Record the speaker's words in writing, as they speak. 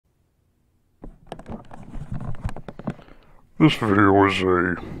This video is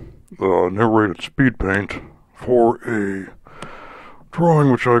a narrated speed paint for a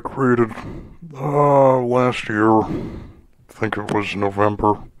drawing which I created last year. I think it was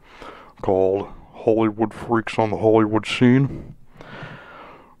November, called Hollywood Freaks on the Hollywood Scene.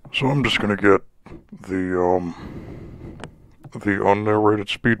 So I'm just gonna get the unnarrated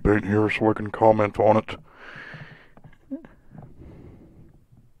speed paint here so I can comment on it.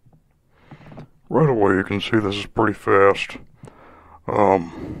 Right away you can see this is pretty fast.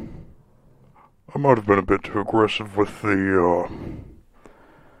 I might have been a bit too aggressive with the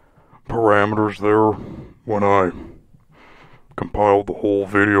parameters there when I compiled the whole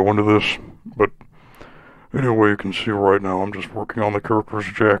video into this, but anyway, you can see right now I'm just working on the character's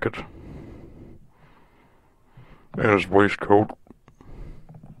jacket and his waistcoat.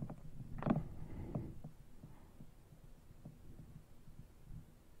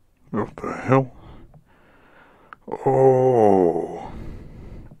 What the hell? Oh,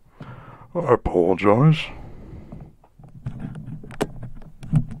 I apologize.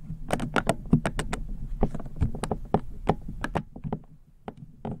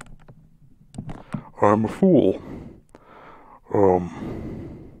 I'm a fool.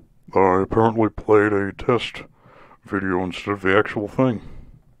 I apparently played a test video instead of the actual thing.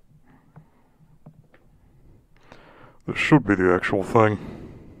 This should be the actual thing.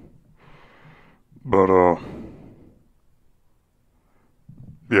 But,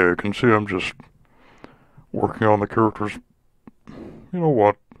 yeah, you can see I'm just working on the characters. You know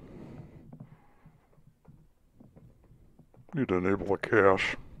what? Need to enable the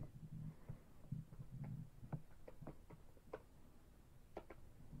cache.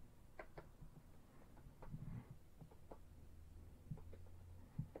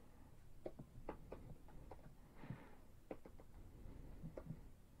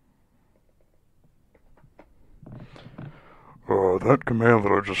 That command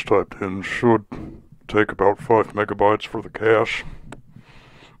that I just typed in should take about 5 megabytes for the cache,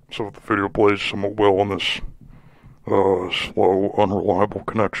 so that the video plays somewhat well on this slow, unreliable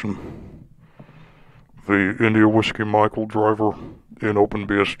connection. The India Whiskey Michael driver in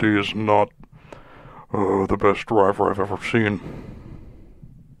OpenBSD is not the best driver I've ever seen.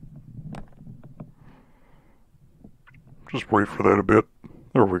 Just wait for that a bit.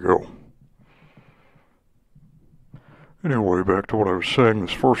 There we go. Anyway, back to what I was saying,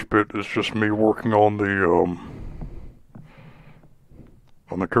 this first bit is just me working on the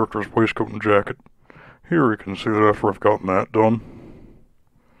character's waistcoat and jacket. Here you can see that after I've gotten that done,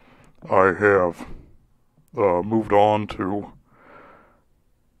 I have moved on to...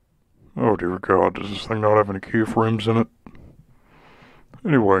 Oh dear God, does this thing not have any keyframes in it?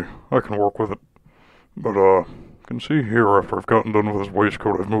 Anyway, I can work with it. But you can see here, after I've gotten done with his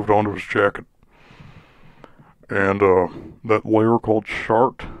waistcoat, I've moved on to his jacket. And that layer called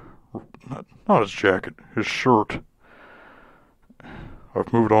chart, not his jacket, his shirt.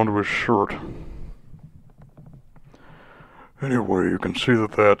 I've moved on to his shirt. Anyway, you can see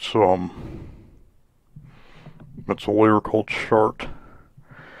that that's a layer called chart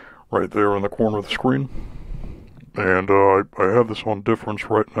right there in the corner of the screen. And I have this on difference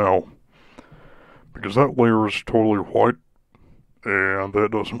right now because that layer is totally white, and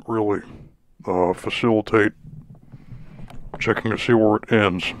that doesn't really facilitate checking to see where it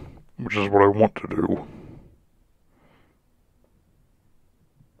ends, which is what I want to do.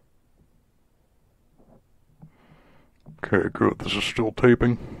 Okay, good. This is still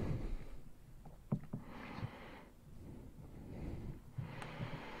taping.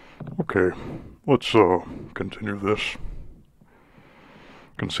 Okay, let's continue this. You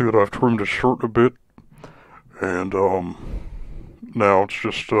can see that I've trimmed his shirt a bit, and now it's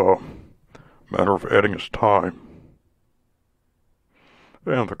just a matter of adding his tie.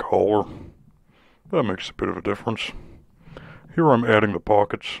 And the collar. That makes a bit of a difference. Here I'm adding the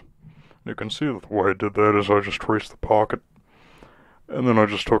pockets. You can see that the way I did that is I just traced the pocket, and then I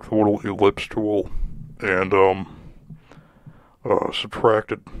just took the little ellipse tool and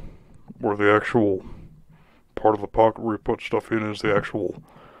subtracted where the actual part of the pocket where you put stuff in is the actual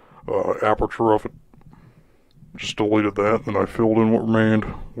aperture of it. Just deleted that, and then I filled in what remained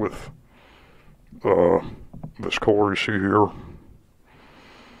with this color you see here.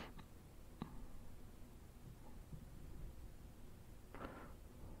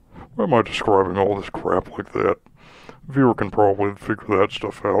 Why am I describing all this crap like that? The viewer can probably figure that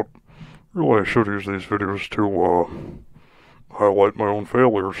stuff out. Really, I should use these videos to highlight my own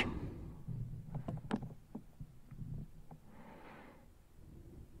failures.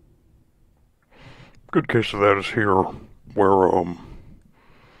 Good case of that is here, where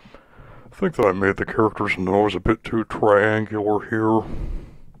think that I made the character's nose a bit too triangular here.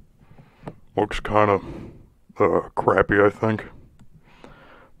 Looks kind of crappy, I think.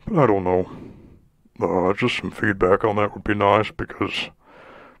 But I don't know. Just some feedback on that would be nice, because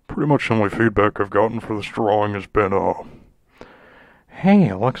pretty much the only feedback I've gotten for this drawing has been, hey,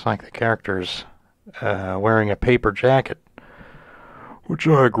 it looks like the character's wearing a paper jacket. Which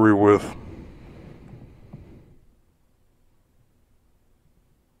I agree with.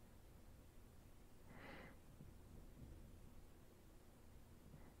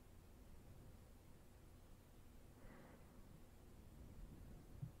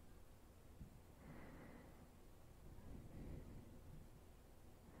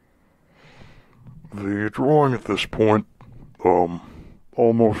 The drawing at this point,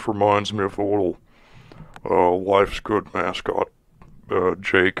 almost reminds me of the little, Life's Good mascot,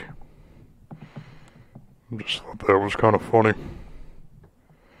 Jake. Just thought that was kind of funny.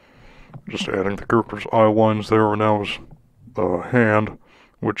 Just adding the character's eye lines there, and now his, hand,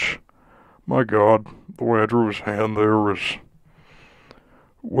 which, my god, the way I drew his hand there is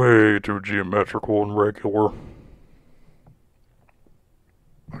way too geometrical and regular.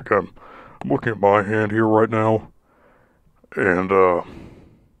 Like, I'm looking at my hand here right now, and,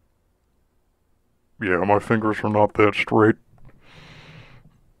 yeah, my fingers are not that straight.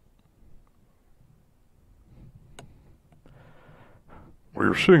 What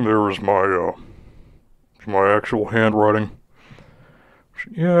you're seeing there is my actual handwriting.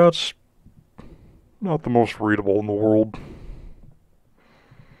 Yeah, it's not the most readable in the world.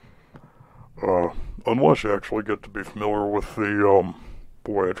 Unless you actually get to be familiar with the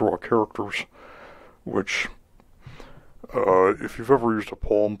way I draw characters, which, if you've ever used a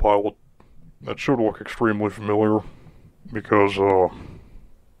Palm Pilot, that should look extremely familiar, because, well,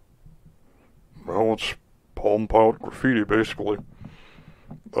 it's Palm Pilot graffiti, basically.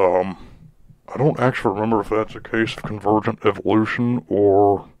 I don't actually remember if that's a case of convergent evolution,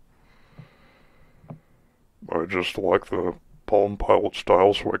 or I just like the Palm Pilot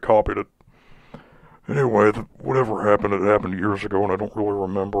style, so I copied it. Anyway, whatever happened, it happened years ago, and I don't really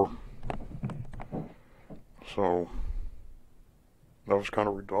remember. So, that was kind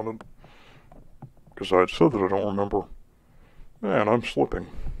of redundant, because I had said that I don't remember. Man, I'm slipping.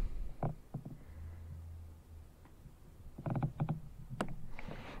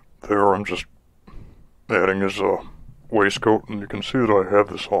 There, I'm just adding his waistcoat, and you can see that I have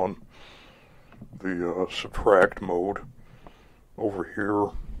this on the subtract mode over here.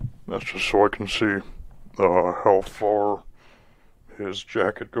 That's just so I can see how far his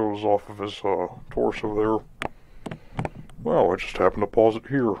jacket goes off of his torso there. Well, I just happened to pause it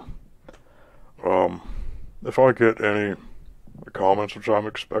here. If I get any comments, which I'm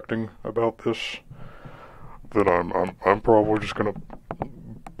expecting about this, then I'm probably just gonna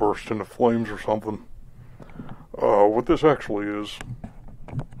burst into flames or something. What this actually is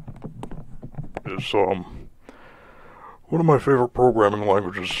one of my favorite programming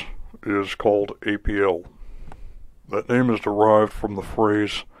languages is called APL. That name is derived from the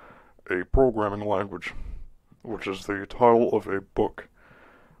phrase a programming language, which is the title of a book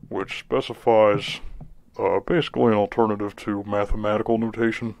which specifies basically an alternative to mathematical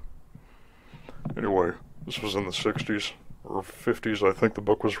notation. Anyway, this was in the 60s, or 50s, I think the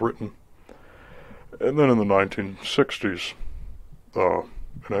book was written. And then in the 1960s, an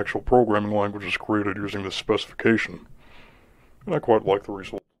actual programming language was created using this specification. And I quite like the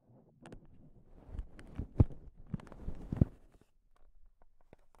result.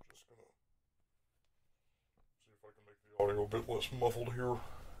 Just gonna see if I can make the audio a bit less muffled here,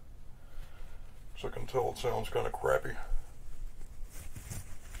 so I can tell it sounds kind of crappy.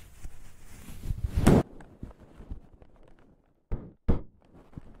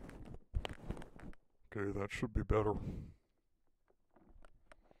 Okay, that should be better.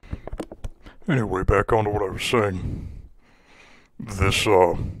 Anyway, back onto what I was saying. This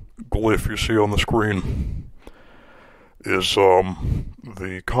glyph you see on the screen is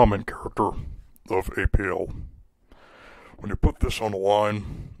the comment character of APL. When you put this on a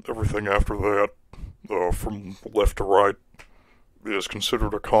line, everything after that, from left to right, is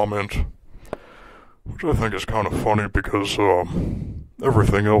considered a comment, which I think is kind of funny because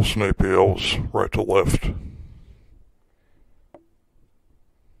everything else in APL is right to left.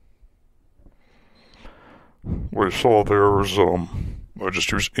 What you saw there is I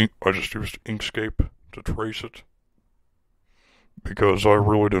just used Inkscape to trace it, because I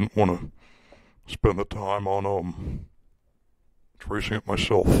really didn't want to spend the time on tracing it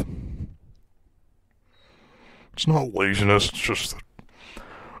myself. It's not laziness, it's just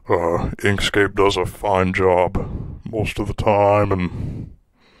that Inkscape does a fine job most of the time, and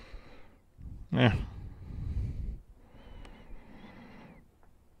Yeah.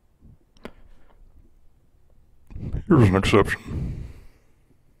 Here's an exception.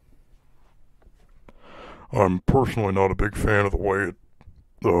 I'm personally not a big fan of the way it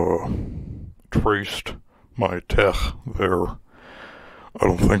traced my tech there. I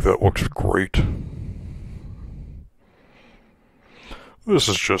don't think that looks great. This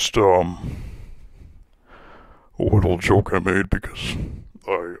is just a little joke I made because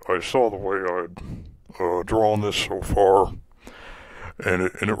I saw the way I'd drawn this so far, and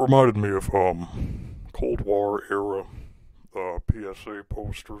it reminded me of Cold War era PSA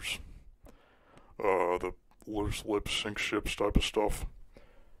posters, the loose lips sink ships type of stuff.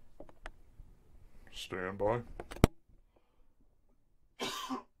 Stand by.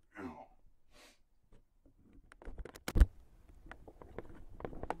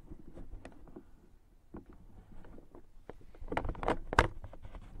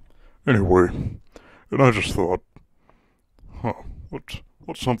 Anyway, and I just thought, what's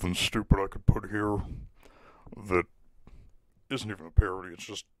something stupid I could put here that isn't even a parody, it's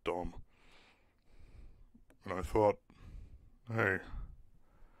just dumb. And I thought, hey,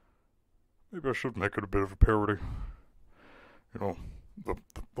 maybe I should make it a bit of a parody. You know,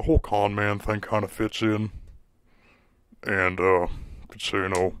 the whole con man thing kind of fits in. And, could say,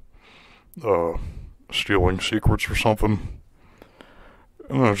 you know, stealing secrets or something.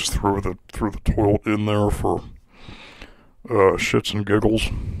 And I just threw the toilet in there for shits and giggles.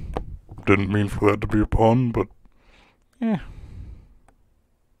 Didn't mean for that to be a pun, but Yeah.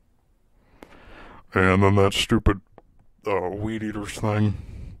 And then that stupid weed eaters thing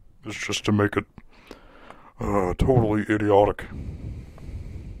is just to make it totally idiotic.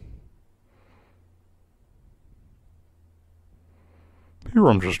 Here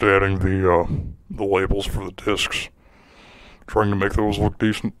I'm just adding the labels for the discs, trying to make those look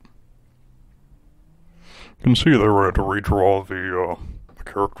decent. You can see there I had to redraw the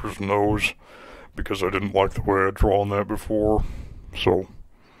character's nose because I didn't like the way I'd drawn that before, so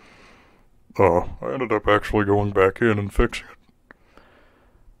I ended up actually going back in and fixing it.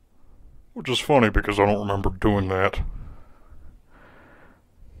 Which is funny because I don't remember doing that.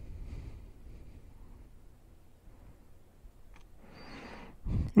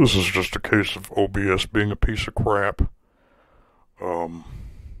 This is just a case of OBS being a piece of crap.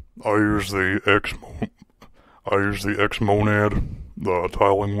 I use the Xmonad, the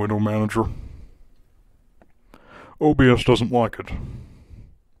tiling window manager. OBS doesn't like it.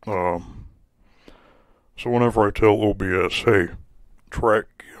 So whenever I tell OBS, hey, track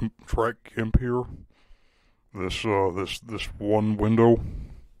GIMP here, this one window,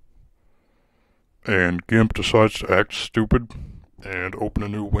 and GIMP decides to act stupid and open a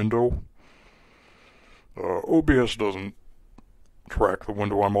new window, OBS doesn't track the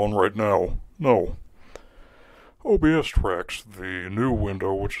window I'm on right now. No. OBS tracks the new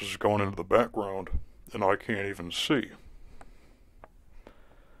window which has gone into the background and I can't even see.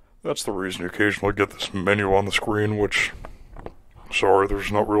 That's the reason you occasionally get this menu on the screen, which, sorry,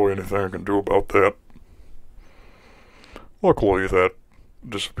 there's not really anything I can do about that. Luckily, that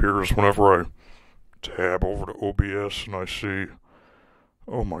disappears whenever I tab over to OBS and I see,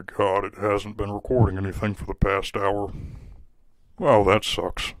 oh my god, it hasn't been recording anything for the past hour. Wow, that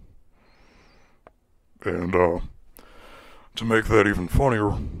sucks. And, to make that even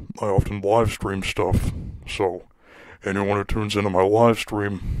funnier, I often live stream stuff, so anyone who tunes into my live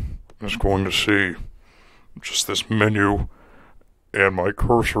stream is going to see just this menu and my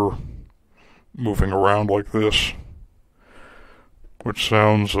cursor moving around like this, which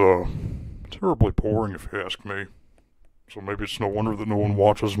sounds terribly boring if you ask me. So maybe it's no wonder that no one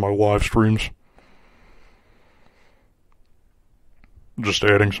watches my live streams. Just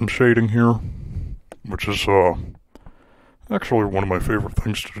adding some shading here, which is actually one of my favorite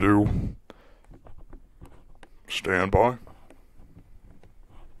things to do. Stand by.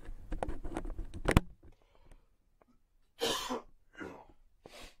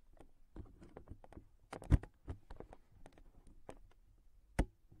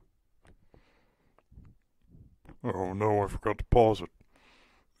 Oh no, I forgot to pause it.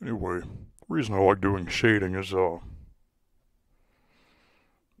 Anyway, the reason I like doing shading is,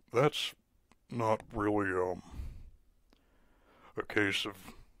 that's not really, a case of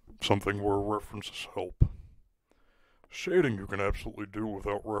something where references help. Shading you can absolutely do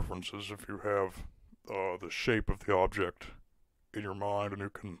without references if you have, the shape of the object in your mind and you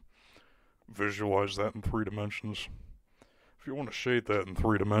can visualize that in 3 dimensions. If you want to shade that in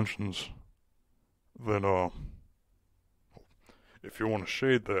 3 dimensions, then, if you want to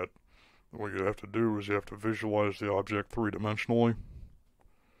shade that, what you have to do is you have to visualize the object 3-dimensionally.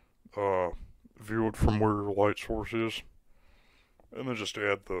 view it from where your light source is, and then just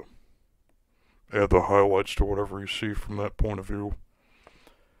add the highlights to whatever you see from that point of view,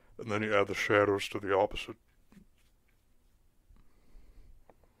 and then you add the shadows to the opposite.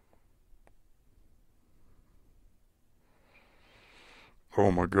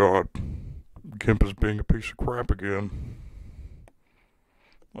 Oh my god, GIMP is being a piece of crap again.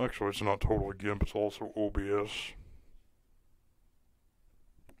 Actually, it's not totally GIMP, it's also OBS.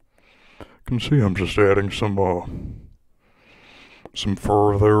 You can see I'm just adding some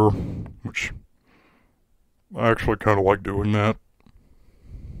fur there, which I actually kind of like doing that.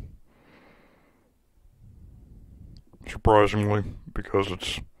 Surprisingly, because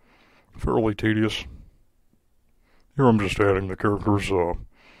it's fairly tedious. Here I'm just adding the character's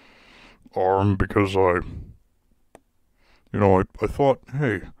arm because I thought,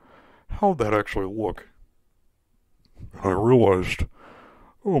 hey, how'd that actually look? And I realized,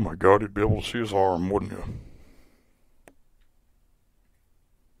 oh my god, you'd be able to see his arm, wouldn't you?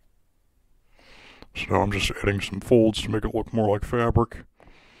 So now I'm just adding some folds to make it look more like fabric.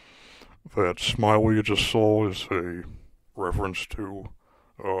 That smiley you just saw is a reference to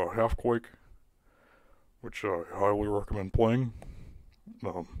Half-Quake, which I highly recommend playing.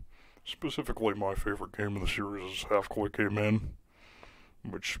 Specifically, my favorite game in the series is Half-Quake Amen,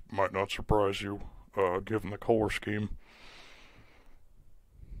 which might not surprise you, given the color scheme.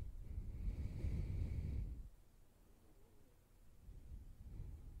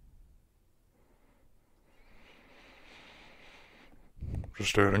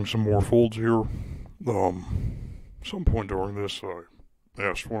 Just adding some more folds here. Some point during this, I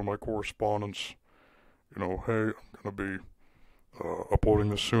asked one of my correspondents, hey, I'm going to be uploading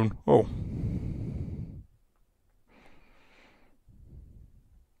this soon. Oh.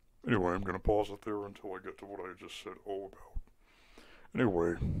 Anyway, I'm going to pause it there until I get to what I just said about.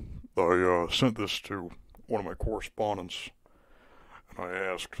 Anyway, I sent this to one of my correspondents, and I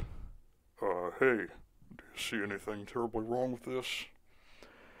asked, hey, do you see anything terribly wrong with this?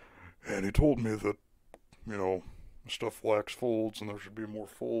 And he told me that, stuff lacks folds and there should be more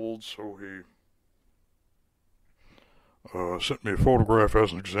folds, so he sent me a photograph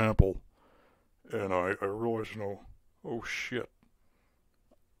as an example, and I realized, oh shit,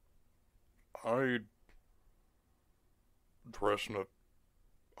 I dress in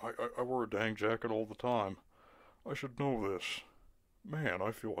I wear a dang jacket all the time. I should know this. Man,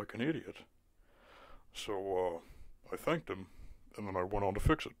 I feel like an idiot. So, I thanked him, and then I went on to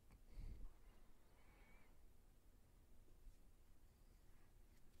fix it.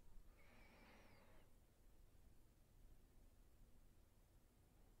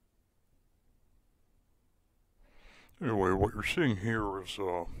 Anyway, what you're seeing here is,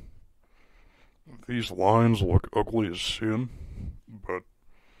 these lines look ugly as sin, but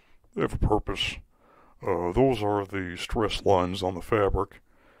they have a purpose. Those are the stress lines on the fabric.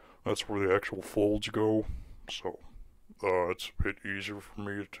 That's where the actual folds go, so it's a bit easier for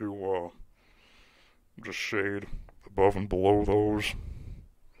me to just shade above and below those.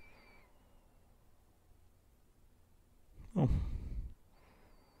 Oh,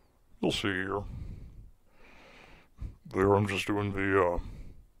 you'll see here. There, I'm just doing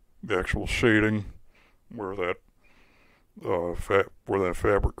the actual shading where that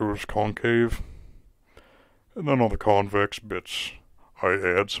fabric goes concave, and then on the convex bits, I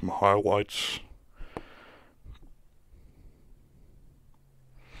add some highlights.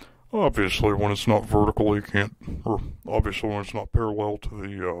 Obviously, when it's not vertical, you can't, or obviously when it's not parallel to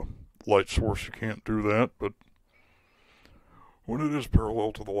the light source, you can't do that, but when it is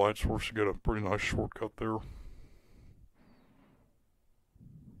parallel to the light source, you get a pretty nice shortcut there.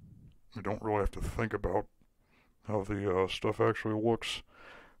 You don't really have to think about how the stuff actually looks,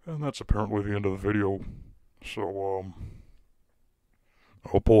 and that's apparently the end of the video. So,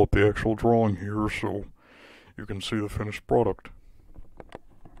 I'll pull up the actual drawing here so you can see the finished product.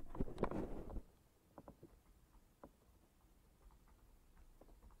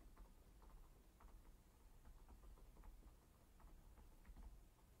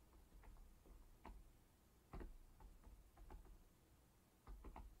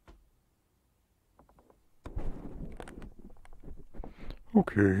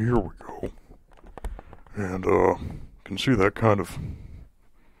 Okay, here we go. And, you can see that kind of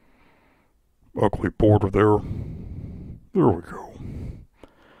ugly border there. There we go.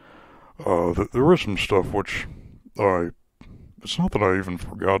 There is some stuff which it's not that I even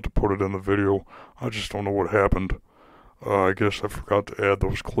forgot to put it in the video, I just don't know what happened. I guess I forgot to add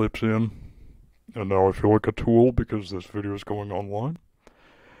those clips in, and now I feel like a tool because this video is going online,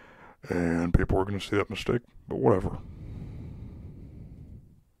 and people are going to see that mistake, but whatever.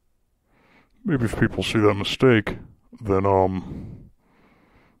 maybe if people see that mistake, then,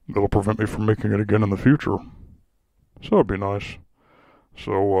 it'll prevent me from making it again in the future. So that'd be nice.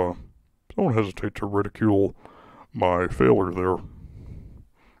 So, don't hesitate to ridicule my failure there.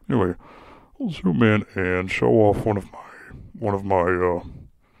 Anyway, I'll zoom in and show off one of my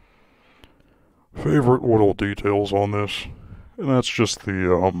favorite little details on this, and that's just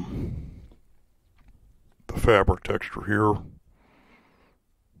the fabric texture here.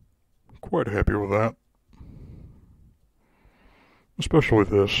 Quite happy with that. Especially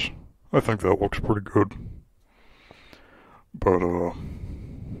this. I think that looks pretty good. But,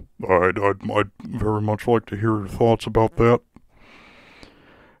 I'd very much like to hear your thoughts about that.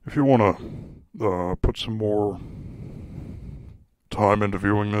 If you want to put some more time into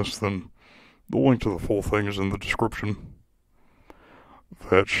viewing this, then the link to the full thing is in the description.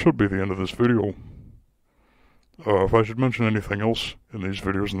 That should be the end of this video. If I should mention anything else in these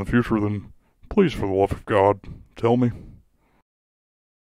videos in the future, then please, for the love of God, tell me.